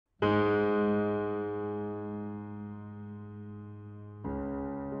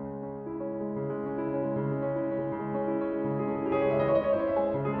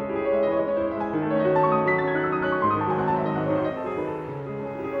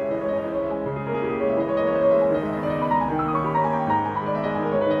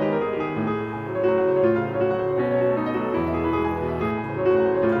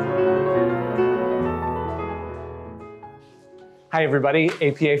Hi everybody,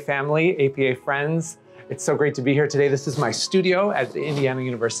 APA family, APA friends. It's so great to be here today. This is my studio at the Indiana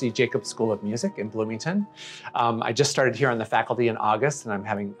University Jacobs School of Music in Bloomington. I just started here on the faculty in August and I'm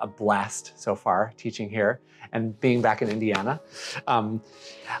having a blast so far teaching here and being back in Indiana.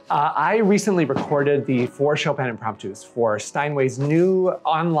 I recently recorded the 4 Chopin Impromptus for Steinway's new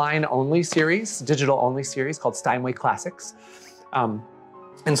online-only series, digital-only series called Steinway Classics. And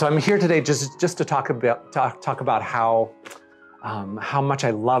so I'm here today just to talk about how much I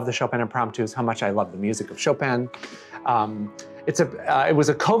love the Chopin Impromptus, how much I love the music of Chopin. It was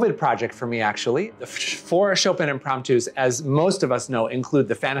a COVID project for me, actually. The 4 Chopin Impromptus, as most of us know, include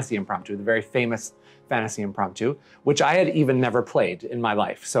the Fantasy Impromptu, the very famous Fantasy Impromptu, which I had even never played in my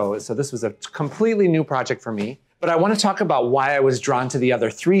life. So this was a completely new project for me. But I want to talk about why I was drawn to the other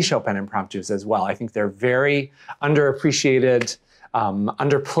 3 Chopin Impromptus as well. I think they're very underappreciated,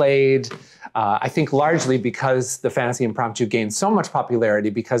 underplayed, I think largely because the Fantasy Impromptu gained so much popularity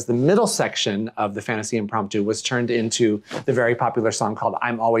because the middle section of the Fantasy Impromptu was turned into the very popular song called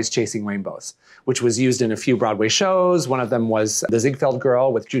I'm Always Chasing Rainbows, which was used in a few Broadway shows. One of them was The Ziegfeld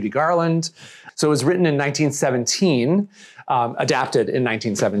Girl with Judy Garland. So it was written in 1917, adapted in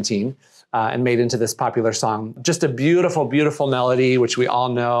 1917, and made into this popular song. Just a beautiful, beautiful melody, which we all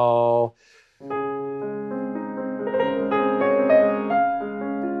know.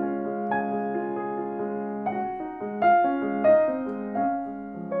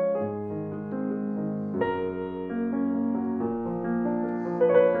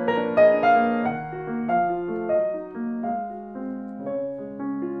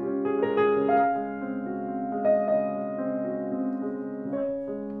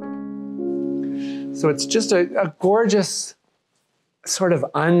 So it's just a gorgeous, sort of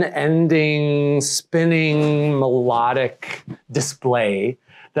unending, spinning, melodic display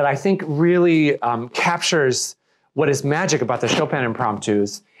that I think really captures what is magic about the Chopin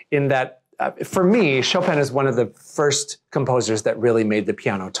Impromptus in that, for me, Chopin is one of the first composers that really made the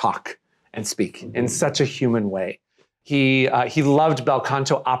piano talk and speak in such a human way. He loved bel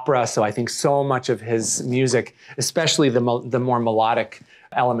canto opera, so I think so much of his music, especially the more melodic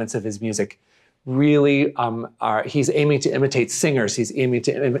elements of his music, really he's aiming to imitate singers. He's aiming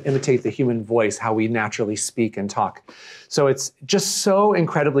to imitate the human voice, how we naturally speak and talk. So it's just so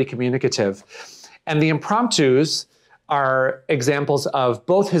incredibly communicative. And the Impromptus are examples of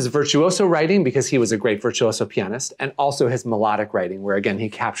both his virtuoso writing, because he was a great virtuoso pianist, and also his melodic writing, where again, he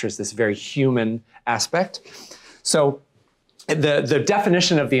captures this very human aspect. So the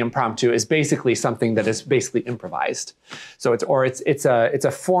definition of the impromptu is basically something that is basically improvised. So it's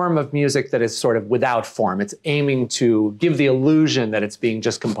a form of music that is sort of without form. It's aiming to give the illusion that it's being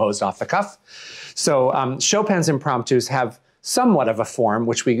just composed off the cuff. So Chopin's impromptus have somewhat of a form,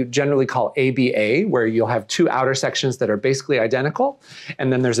 which we generally call ABA, where you'll have 2 outer sections that are basically identical,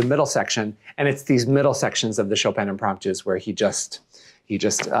 and then there's a middle section, and it's these middle sections of the Chopin impromptus where he just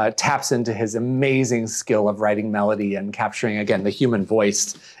taps into his amazing skill of writing melody and capturing, again, the human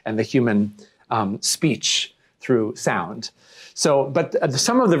voice and the human speech through sound. So, but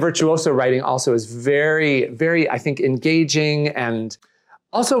some of the virtuoso writing also is very, very, I think, engaging and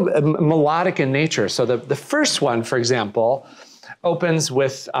also melodic in nature. So the first one, for example, opens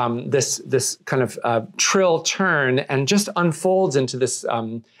with this kind of trill turn and just unfolds into this,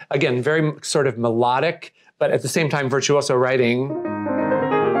 again, very sort of melodic, but at the same time virtuoso writing.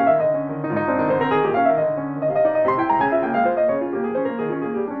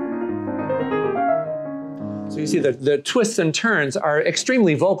 So you see the twists and turns are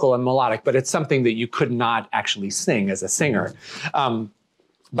extremely vocal and melodic, but it's something that you could not actually sing as a singer. And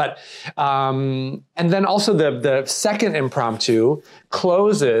then also the second impromptu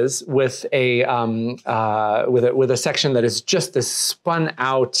closes with a section that is just this spun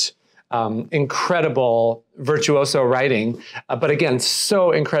out, incredible virtuoso writing, but again,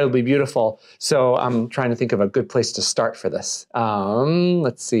 so incredibly beautiful. So I'm trying to think of a good place to start for this.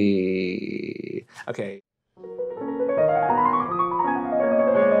 Let's see. Okay.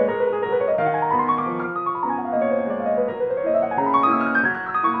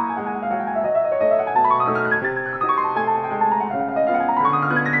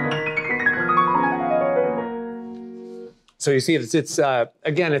 So you see,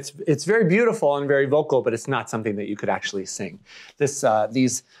 again, it's very beautiful and very vocal, but it's not something that you could actually sing.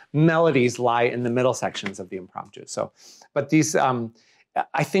 These melodies lie in the middle sections of the impromptu. So, but these,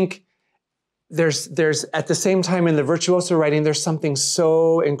 I think there's at the same time in the virtuoso writing, there's something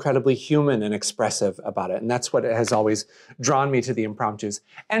so incredibly human and expressive about it. And that's what has always drawn me to the impromptus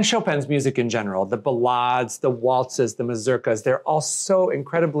and Chopin's music in general. The ballades, the waltzes, the mazurkas, they're all so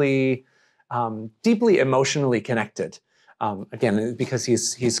incredibly deeply emotionally connected. Again, because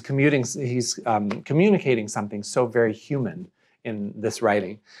he's communicating something so very human in this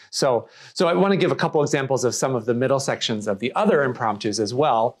writing. So I want to give a couple examples of some of the middle sections of the other impromptus as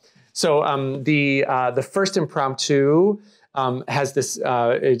well. So the first impromptu has this,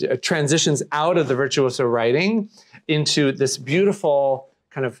 it transitions out of the virtuoso writing into this beautiful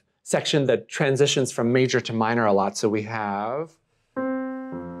kind of section that transitions from major to minor a lot. So we have.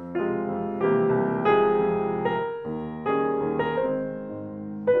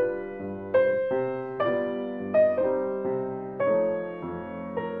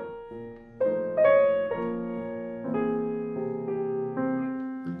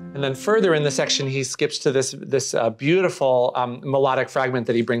 And then further in the section, he skips to this beautiful melodic fragment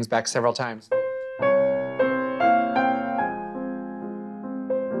that he brings back several times.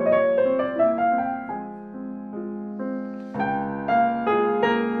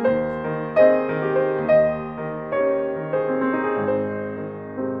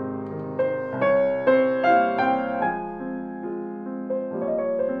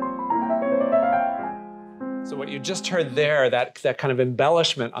 So what you just heard there, that kind of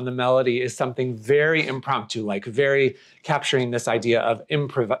embellishment on the melody is something very impromptu, like very capturing this idea of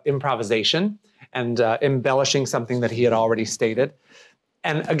improvisation and embellishing something that he had already stated.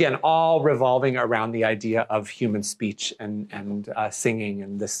 And again, all revolving around the idea of human speech and singing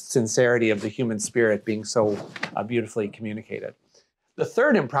and the sincerity of the human spirit being so beautifully communicated. The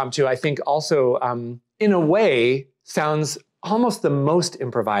third impromptu, I think also, in a way, sounds almost the most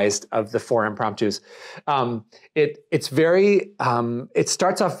improvised of the four impromptus. It's very, it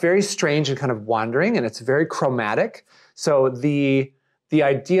starts off very strange and kind of wandering, and it's very chromatic. So the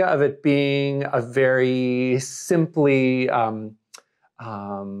idea of it being a very simply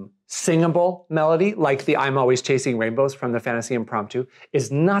singable melody, like the I'm Always Chasing Rainbows from the Fantasy Impromptu,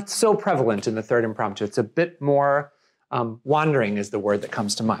 is not so prevalent in the third impromptu. It's a bit more wandering is the word that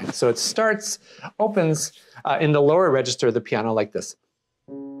comes to mind. So it opens in the lower register of the piano like this.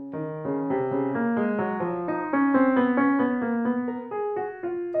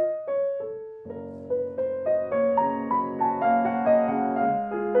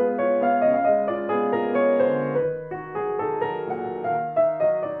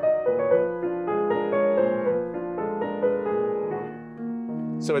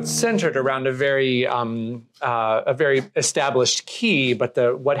 So it's centered around a very established key,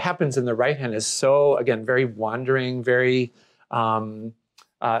 but what happens in the right hand is so, again, very wandering, very kind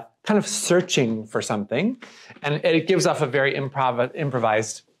of searching for something, and it gives off a very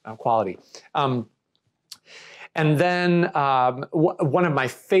improvised quality. And then one of my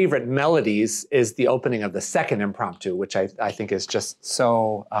favorite melodies is the opening of the second impromptu, which I think is just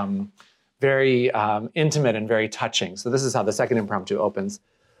so very intimate and very touching. So this is how the second impromptu opens.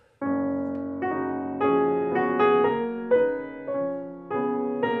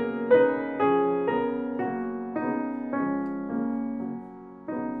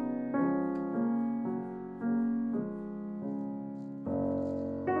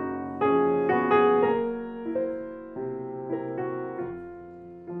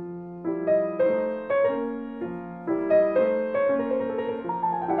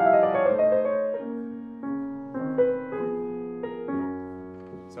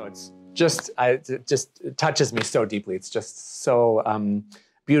 It just touches me so deeply. It's just so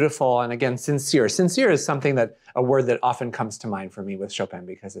beautiful and, again, sincere. Sincere is a word that often comes to mind for me with Chopin,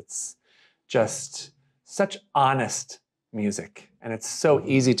 because it's just such honest music and it's so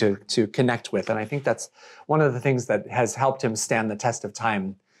easy to connect with. And I think that's one of the things that has helped him stand the test of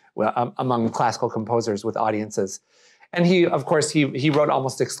time among classical composers with audiences. And he, of course, he wrote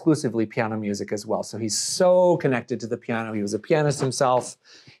almost exclusively piano music as well. So he's so connected to the piano. He was a pianist himself.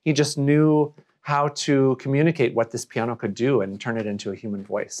 He just knew how to communicate what this piano could do and turn it into a human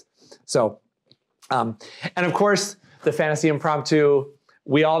voice. So, and of course, the Fantasy Impromptu,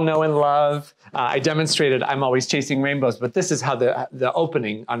 we all know and love. I demonstrated I'm Always Chasing Rainbows, but this is how the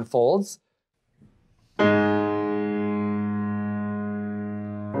opening unfolds.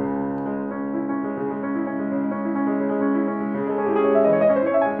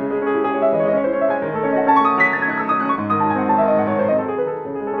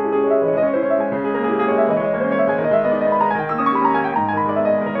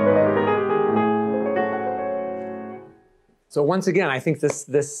 So once again, I think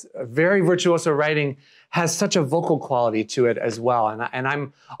this very virtuoso writing has such a vocal quality to it as well. And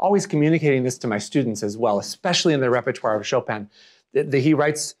I'm always communicating this to my students as well, especially in the repertoire of Chopin.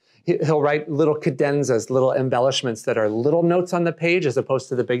 He'll write little cadenzas, little embellishments that are little notes on the page as opposed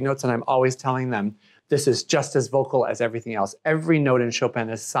to the big notes. And I'm always telling them, this is just as vocal as everything else. Every note in Chopin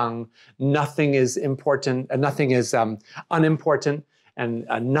is sung. Nothing is important, nothing is unimportant, and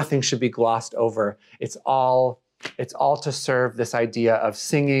nothing should be glossed over. It's all to serve this idea of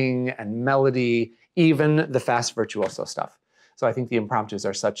singing and melody, even the fast virtuoso stuff. So I think the impromptus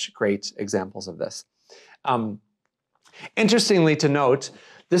are such great examples of this. Interestingly to note,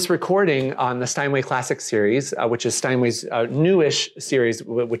 this recording on the Steinway Classics series, which is Steinway's newish series,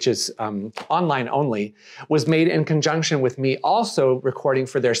 which is online only, was made in conjunction with me also recording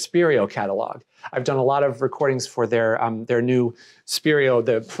for their Spirio catalog. I've done a lot of recordings for their new Spirio,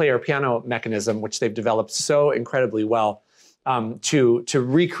 the player piano mechanism, which they've developed so incredibly well to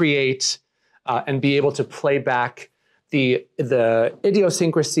recreate and be able to play back the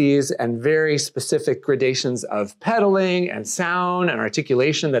idiosyncrasies and very specific gradations of pedaling and sound and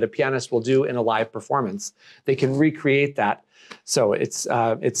articulation that a pianist will do in a live performance. They can recreate that. So it's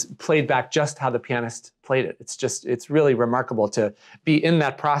played back just how the pianist played it. It's really remarkable to be in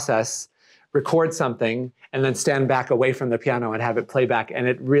that process, record something, and then stand back away from the piano and have it play back, and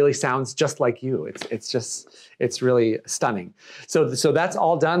it really sounds just like you. It's really stunning. So that's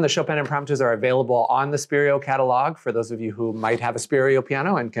all done. The Chopin Impromptus are available on the Spirio catalog for those of you who might have a Spirio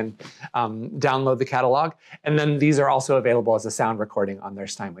piano and can download the catalog. And then these are also available as a sound recording on their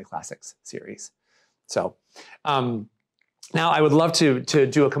Steinway Classics series. So now I would love to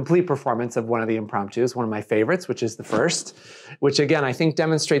do a complete performance of one of the impromptus, one of my favorites, which is the first, which again, I think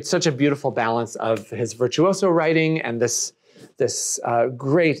demonstrates such a beautiful balance of his virtuoso writing and this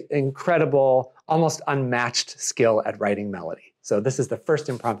great, incredible, almost unmatched skill at writing melody. So this is the first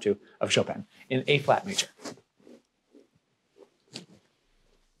impromptu of Chopin in A flat major.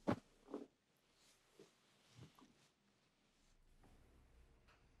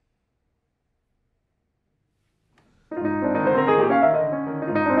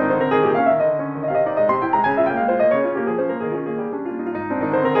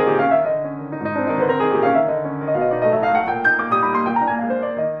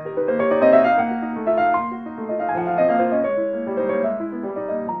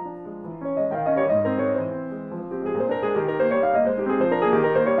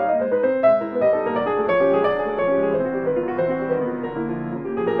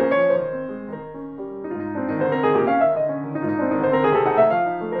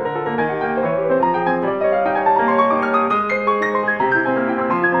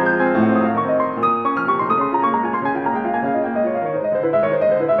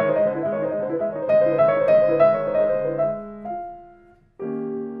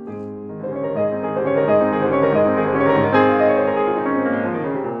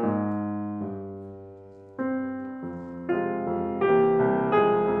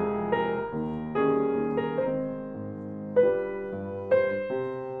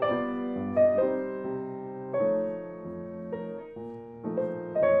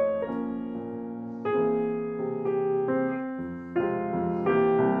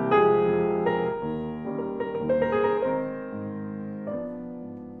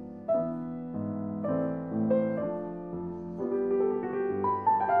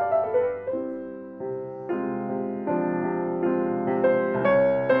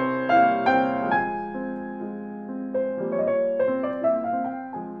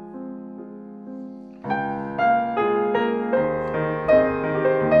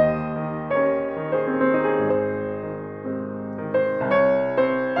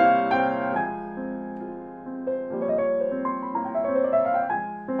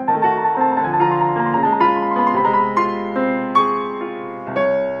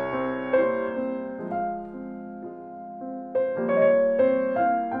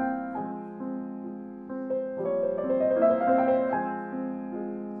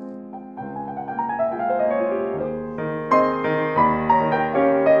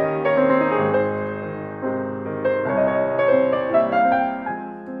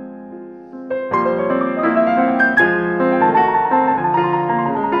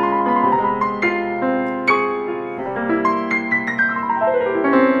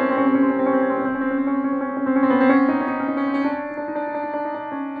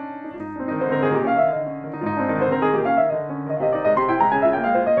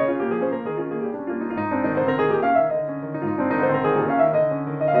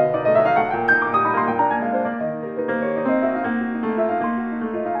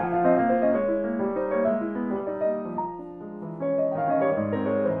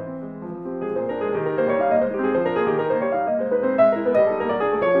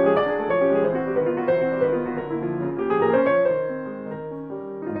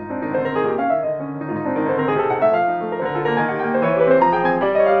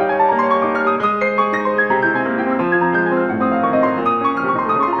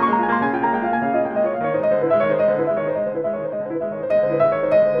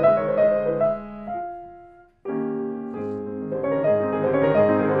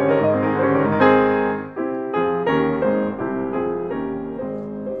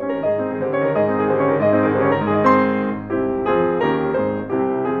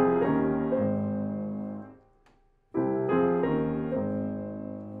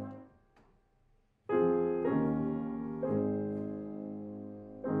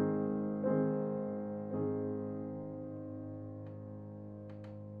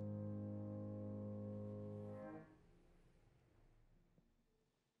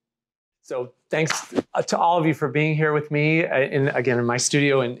 So thanks to all of you for being here with me, again, in my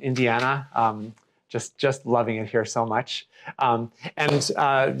studio in Indiana. Just loving it here so much.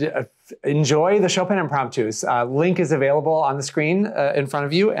 Enjoy the Chopin Impromptus. Link is available on the screen in front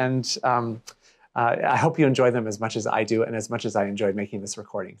of you, and I hope you enjoy them as much as I do and as much as I enjoyed making this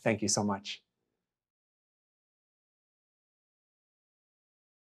recording. Thank you so much.